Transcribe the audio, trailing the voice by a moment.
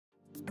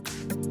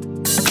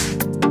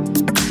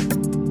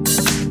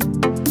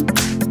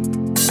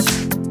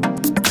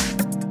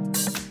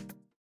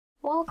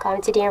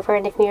welcome. Today in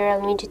front of me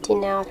Realme GT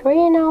Neo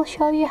 3 and I'll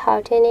show you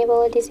how to enable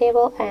or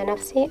disable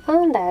NFC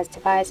on this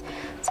device.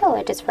 So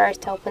let us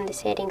first open the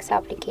settings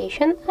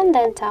application and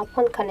then tap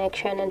on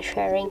connection and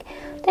sharing.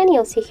 Then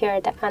you'll see here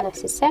the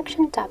NFC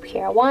section. Tap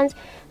here once,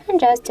 and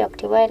just to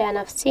activate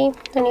NFC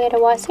on your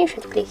device you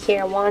should click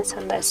here once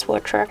on the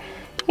switcher.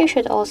 You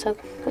should also,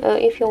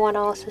 if you want to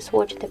also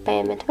switch the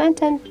payment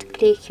method,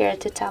 click here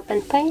to tap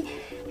and pay.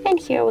 And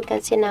here we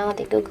can see now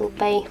the Google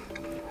Pay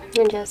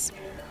and just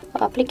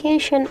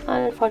application.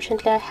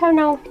 Unfortunately I have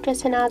now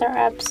just another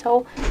app,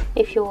 so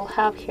if you will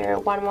have here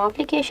one more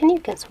application you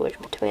can switch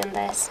between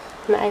this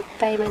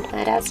payment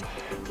methods.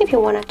 If you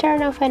want to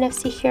turn off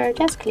NFC here,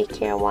 just click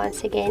here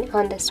once again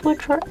on the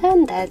switcher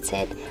and that's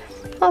it.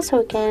 Also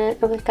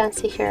we can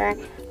see here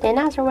the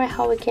another way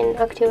how we can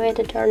activate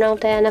and turn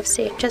off the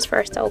NFC. Just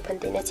first open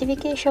the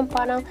notification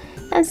panel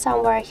and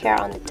somewhere here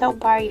on the top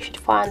bar you should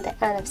find the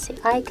NFC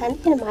icon.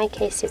 In my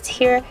case it's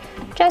here.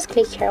 Just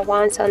click here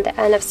once on the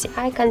NFC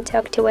icon to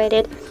activate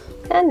it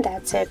and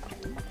that's it.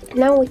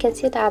 Now we can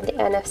see that the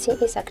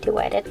NFC is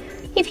activated.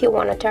 If you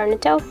want to turn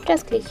it off,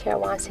 just click here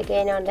once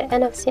again on the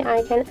NFC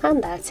icon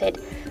and that's it.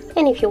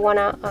 And if you want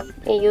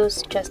to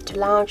use just to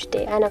launch the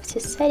NFC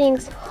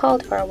settings,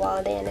 hold for a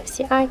while the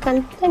NFC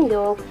icon, then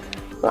you'll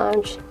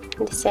launch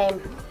the same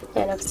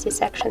NFC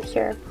section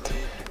here.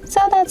 So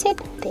that's it.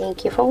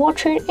 Thank you for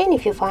watching, and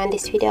if you find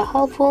this video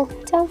helpful,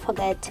 don't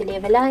forget to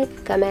leave a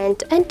like,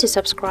 comment and to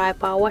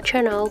subscribe our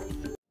channel.